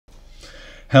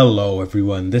Hello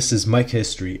everyone, this is Mike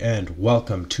History and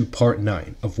welcome to part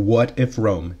 9 of What If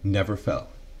Rome Never Fell.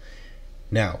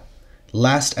 Now,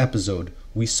 last episode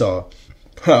we saw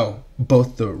how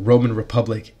both the Roman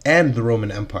Republic and the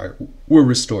Roman Empire were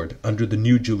restored under the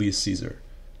new Julius Caesar,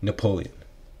 Napoleon.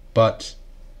 But,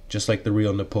 just like the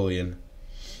real Napoleon,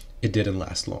 it didn't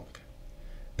last long.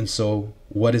 And so,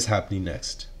 what is happening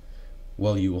next?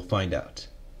 Well, you will find out.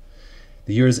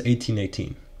 The year is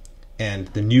 1818. And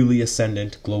the newly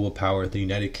ascendant global power, the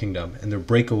United Kingdom, and their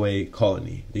breakaway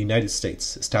colony, the United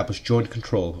States, established joint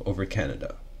control over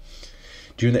Canada.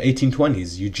 During the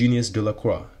 1820s, Eugenius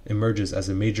Delacroix emerges as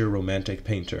a major Romantic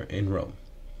painter in Rome.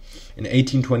 In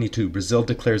 1822, Brazil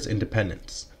declares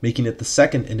independence, making it the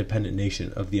second independent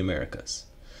nation of the Americas.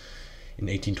 In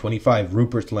 1825,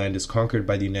 Rupert Land is conquered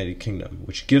by the United Kingdom,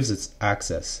 which gives it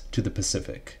access to the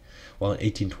Pacific, while in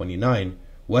 1829,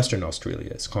 Western Australia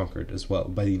is conquered as well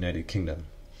by the United Kingdom.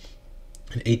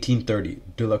 In 1830,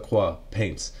 Delacroix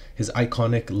paints his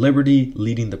iconic Liberty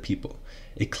Leading the People,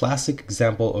 a classic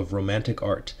example of Romantic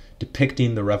art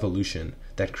depicting the revolution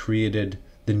that created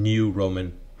the new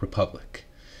Roman Republic.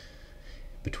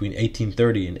 Between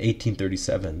 1830 and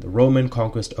 1837, the Roman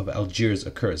conquest of Algiers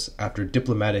occurs after a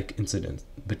diplomatic incident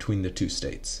between the two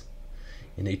states.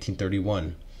 In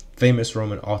 1831, famous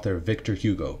Roman author Victor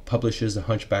Hugo publishes The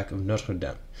Hunchback of Notre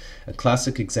Dame, a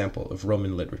classic example of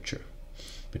Roman literature.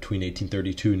 Between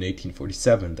 1832 and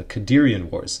 1847, the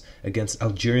Qadirian Wars against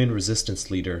Algerian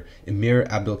resistance leader Emir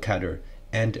Abdelkader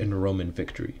end in a Roman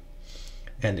victory.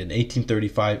 And in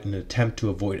 1835, in an attempt to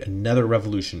avoid another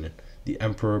revolution, the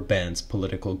emperor bans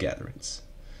political gatherings.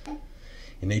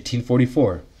 In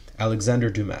 1844, Alexandre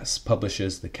Dumas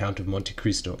publishes The Count of Monte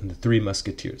Cristo and The Three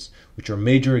Musketeers, which are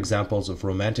major examples of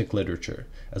Romantic literature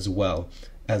as well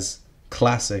as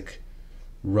classic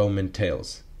Roman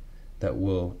tales that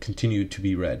will continue to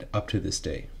be read up to this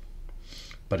day.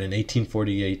 But in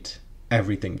 1848,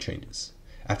 everything changes.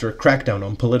 After a crackdown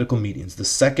on political meetings, the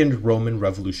Second Roman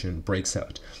Revolution breaks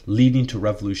out, leading to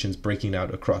revolutions breaking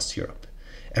out across Europe.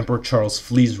 Emperor Charles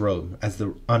flees Rome as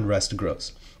the unrest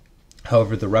grows.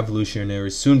 However, the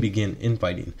revolutionaries soon begin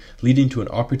infighting, leading to an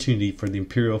opportunity for the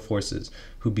imperial forces,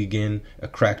 who begin a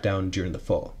crackdown during the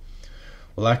fall.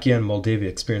 Wallachia and Moldavia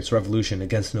experience revolution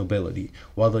against nobility,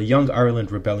 while the Young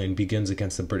Ireland Rebellion begins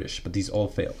against the British, but these all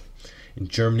fail. In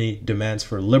Germany, demands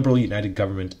for a liberal united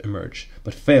government emerge,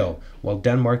 but fail, while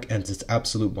Denmark ends its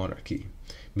absolute monarchy.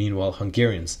 Meanwhile,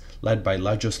 Hungarians, led by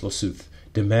Lajos Kossuth,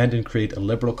 demand and create a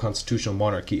liberal constitutional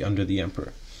monarchy under the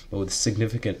emperor, but with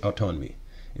significant autonomy.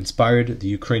 Inspired, the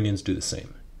Ukrainians do the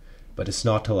same. But it's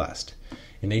not to last.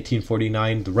 In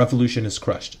 1849, the revolution is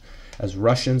crushed, as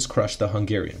Russians crush the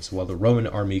Hungarians, while the Roman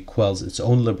army quells its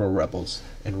own liberal rebels,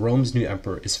 and Rome's new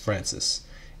emperor is Francis,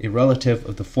 a relative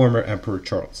of the former Emperor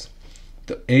Charles.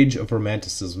 The age of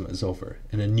Romanticism is over,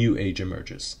 and a new age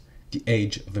emerges, the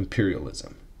age of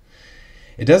imperialism.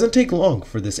 It doesn't take long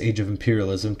for this age of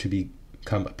imperialism to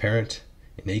become apparent.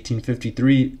 In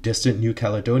 1853, distant New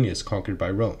Caledonia is conquered by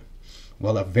Rome.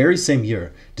 While that very same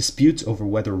year, disputes over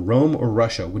whether Rome or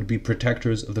Russia would be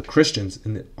protectors of the Christians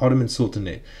in the Ottoman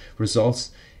Sultanate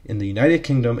results in the United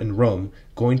Kingdom and Rome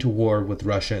going to war with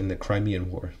Russia in the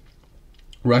Crimean War.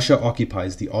 Russia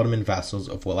occupies the Ottoman vassals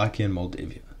of Wallachia and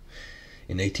Moldavia.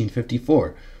 In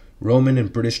 1854, Roman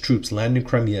and British troops land in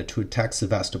Crimea to attack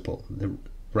Sevastopol, the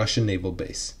Russian naval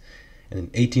base. And in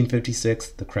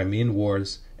 1856, the Crimean War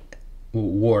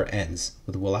ends,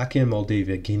 with Wallachia and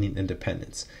Moldavia gaining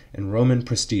independence, and Roman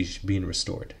prestige being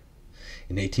restored.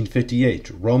 In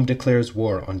 1858, Rome declares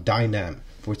war on Dai Nam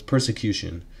for its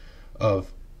persecution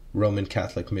of Roman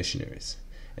Catholic missionaries.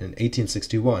 And in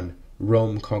 1861,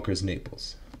 Rome conquers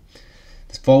Naples.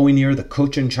 The following year, the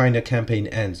Cochin China campaign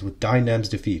ends with Dai Nam's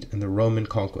defeat and the Roman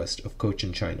conquest of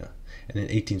Cochin China. And in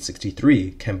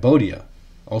 1863, Cambodia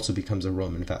also becomes a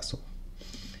Roman vassal.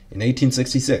 In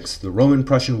 1866, the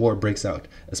Roman-Prussian War breaks out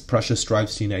as Prussia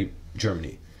strives to unite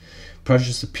Germany.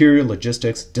 Prussia's superior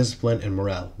logistics, discipline, and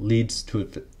morale leads to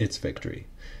its victory.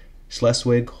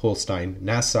 Schleswig, Holstein,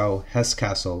 Nassau,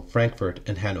 Hesse-Kassel, Frankfurt,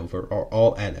 and Hanover are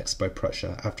all annexed by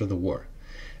Prussia after the war.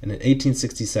 And in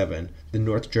 1867, the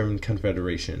North German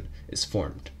Confederation is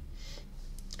formed.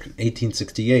 In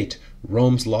 1868,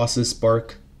 Rome's losses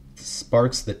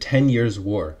sparks the 10 Years'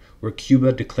 War, where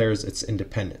Cuba declares its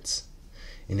independence.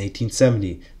 In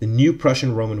 1870, the new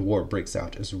Prussian-Roman War breaks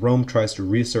out as Rome tries to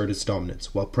reassert its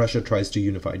dominance while Prussia tries to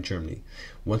unify Germany.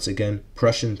 Once again,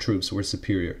 Prussian troops were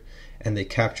superior, and they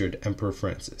captured Emperor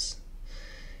Francis.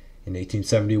 In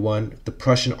 1871, the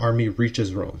Prussian army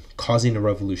reaches Rome, causing a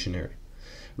revolutionary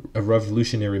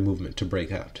movement to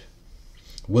break out.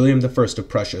 William I of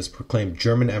Prussia is proclaimed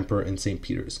German Emperor in St.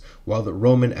 Peter's, while the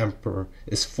Roman Emperor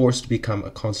is forced to become a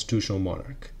constitutional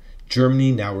monarch.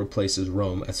 Germany now replaces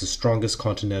Rome as the strongest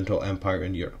continental empire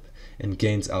in Europe and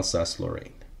gains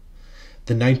Alsace-Lorraine.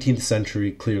 The 19th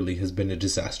century clearly has been a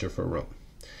disaster for Rome.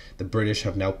 The British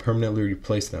have now permanently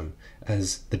replaced them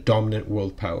as the dominant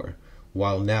world power,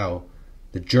 while now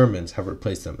the Germans have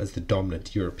replaced them as the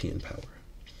dominant European power.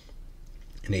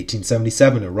 In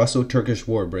 1877, a Russo-Turkish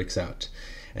war breaks out,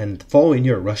 and the following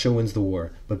year Russia wins the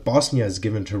war, but Bosnia is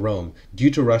given to Rome due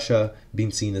to Russia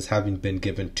being seen as having been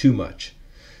given too much.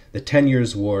 The 10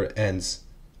 Years' War ends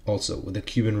also with the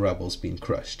Cuban rebels being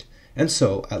crushed, and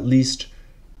so at least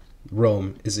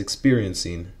Rome is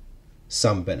experiencing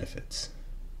some benefits.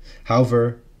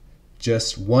 However,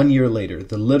 just 1 year later,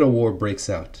 the Little War breaks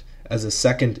out as a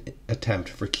second attempt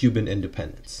for Cuban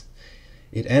independence.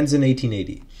 It ends in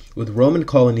 1880, with Roman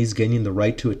colonies gaining the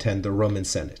right to attend the Roman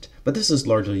Senate, but this is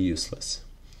largely useless.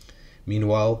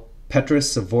 Meanwhile,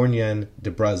 Petrus Savorgnan de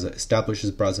Brazza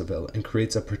establishes Brazzaville and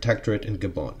creates a protectorate in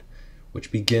Gabon,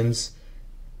 which begins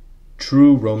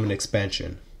true Roman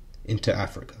expansion into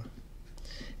Africa.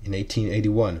 In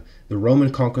 1881, the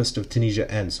Roman conquest of Tunisia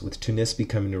ends, with Tunis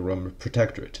becoming a Roman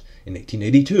protectorate. In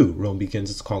 1882, Rome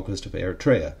begins its conquest of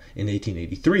Eritrea. In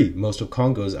 1883, most of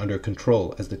Congo is under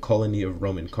control as the colony of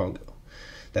Roman Congo.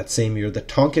 That same year, the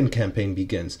Tonkin Campaign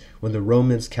begins, when the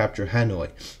Romans capture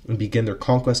Hanoi and begin their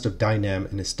conquest of Dainam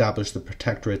and establish the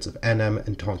protectorates of Annam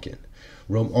and Tonkin.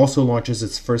 Rome also launches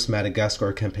its first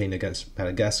Madagascar campaign against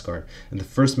Madagascar and the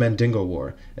first Mandingo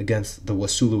War against the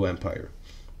Wassoulou Empire.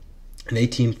 In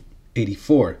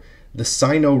 1884, the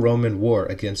Sino-Roman War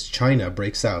against China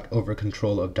breaks out over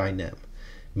control of Dainam.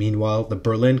 Meanwhile, the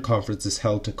Berlin Conference is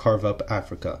held to carve up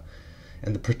Africa,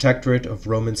 and the Protectorate of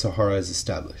Roman Sahara is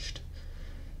established.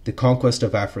 The conquest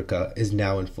of Africa is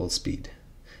now in full speed.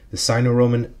 The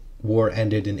Sino-Roman War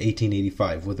ended in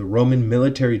 1885 with a Roman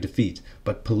military defeat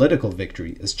but political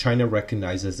victory as China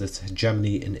recognizes its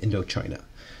hegemony in Indochina.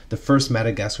 The first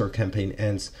Madagascar campaign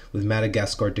ends with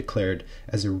Madagascar declared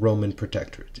as a Roman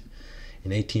protectorate. In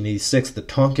 1886, the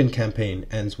Tonkin campaign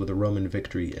ends with a Roman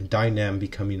victory and Dainam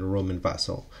becoming a Roman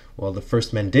vassal, while the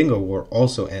First Mandingo War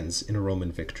also ends in a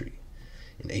Roman victory.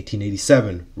 In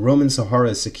 1887, Roman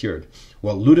Sahara is secured,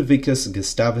 while Ludovicus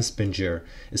Gustavus Benger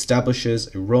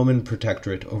establishes a Roman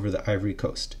protectorate over the Ivory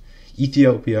Coast.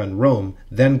 Ethiopia and Rome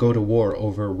then go to war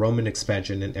over Roman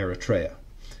expansion in Eritrea.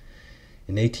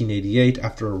 In 1888,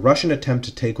 after a Russian attempt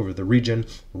to take over the region,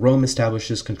 Rome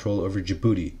establishes control over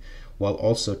Djibouti, while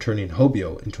also turning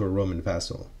Hobyo into a Roman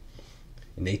vassal.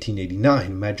 In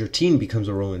 1889, Majertine becomes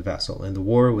a Roman vassal, and the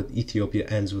war with Ethiopia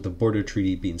ends with a border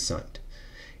treaty being signed.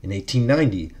 In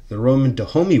 1890, the Roman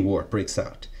Dahomey War breaks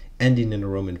out, ending in a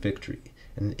Roman victory,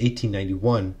 and in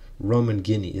 1891, Roman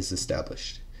Guinea is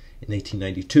established. In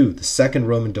 1892, the Second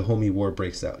Roman Dahomey War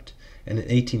breaks out, and in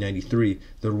 1893,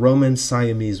 the Roman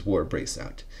Siamese War breaks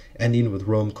out, ending with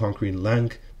Rome conquering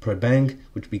Lang Prabang,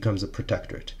 which becomes a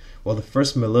protectorate, while the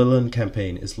First Mililan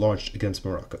campaign is launched against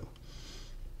Morocco.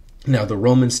 Now, the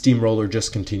Roman steamroller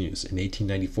just continues. In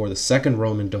 1894, the Second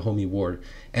Roman Dahomey War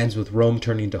ends with Rome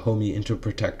turning Dahomey into a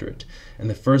protectorate, and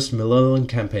the First Mililan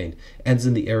campaign ends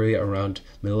in the area around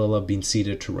Melilla being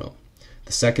ceded to Rome.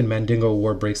 The Second Mandingo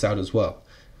War breaks out as well,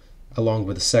 along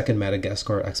with the Second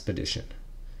Madagascar expedition.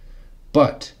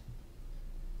 But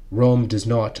Rome does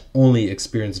not only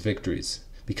experience victories,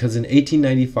 because in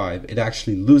 1895 it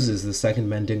actually loses the Second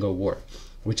Mandingo War,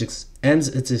 which ends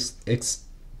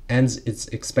its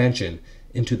expansion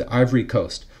into the Ivory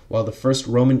Coast, while the First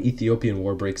Roman-Ethiopian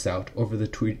War breaks out over the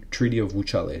Treaty of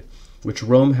Wuchale, which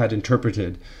Rome had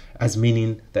interpreted as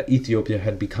meaning that Ethiopia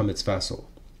had become its vassal.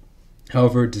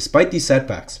 However, despite these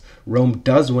setbacks, Rome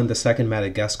does win the Second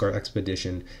Madagascar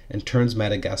expedition and turns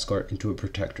Madagascar into a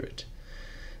protectorate.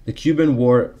 The Cuban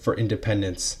War for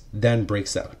Independence then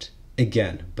breaks out,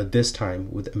 again, but this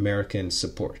time with American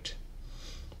support.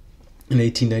 In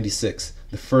 1896,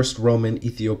 the First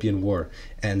Roman-Ethiopian War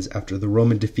ends after the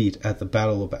Roman defeat at the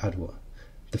Battle of Adwa.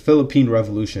 The Philippine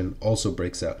Revolution also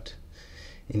breaks out.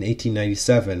 In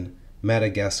 1897,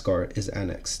 Madagascar is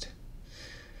annexed.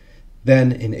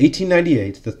 Then, in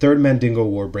 1898, the Third Mandingo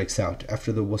War breaks out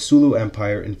after the Wassoulou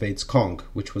Empire invades Kong,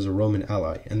 which was a Roman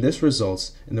ally, and this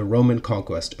results in the Roman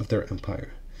conquest of their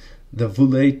empire. The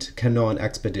Voulait Canon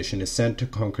expedition is sent to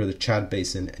conquer the Chad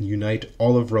Basin and unite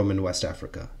all of Roman West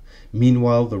Africa.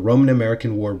 Meanwhile, the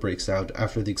Roman-American War breaks out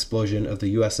after the explosion of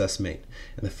the USS Maine,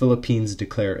 and the Philippines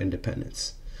declare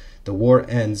independence. The war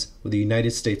ends with the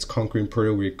United States conquering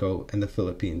Puerto Rico and the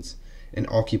Philippines, and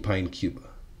occupying Cuba.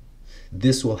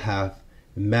 This will have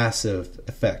massive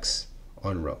effects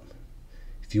on Rome.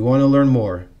 If you want to learn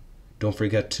more, don't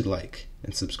forget to like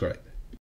and subscribe.